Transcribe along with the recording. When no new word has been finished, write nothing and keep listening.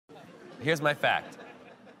Here's my fact.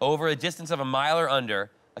 Over a distance of a mile or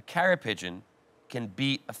under, a carrier pigeon can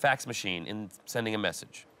beat a fax machine in sending a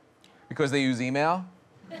message. Because they use email?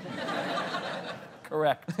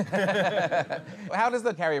 Correct. How does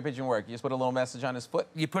the carrier pigeon work? You just put a little message on his foot?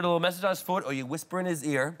 You put a little message on his foot, or you whisper in his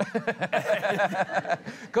ear.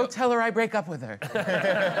 Go tell her I break up with her.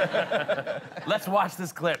 Let's watch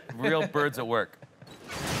this clip. Real birds at work.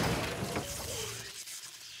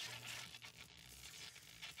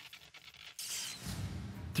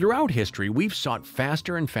 Throughout history, we've sought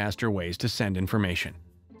faster and faster ways to send information.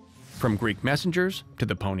 From Greek messengers, to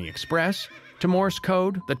the Pony Express, to Morse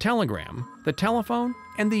code, the telegram, the telephone,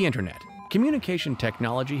 and the internet. Communication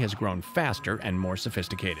technology has grown faster and more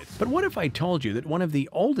sophisticated. But what if I told you that one of the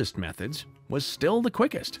oldest methods was still the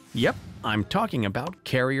quickest? Yep, I'm talking about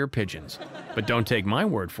carrier pigeons. But don't take my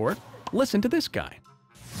word for it. Listen to this guy.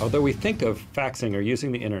 Although we think of faxing or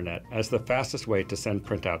using the internet as the fastest way to send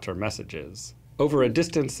printouts or messages, over a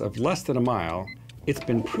distance of less than a mile, it's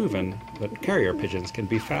been proven that carrier pigeons can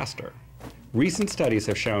be faster. Recent studies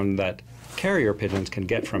have shown that carrier pigeons can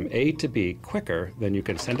get from A to B quicker than you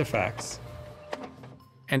can send a fax.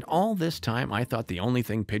 And all this time, I thought the only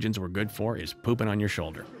thing pigeons were good for is pooping on your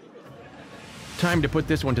shoulder. Time to put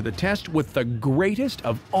this one to the test with the greatest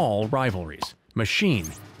of all rivalries: machine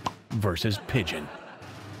versus pigeon.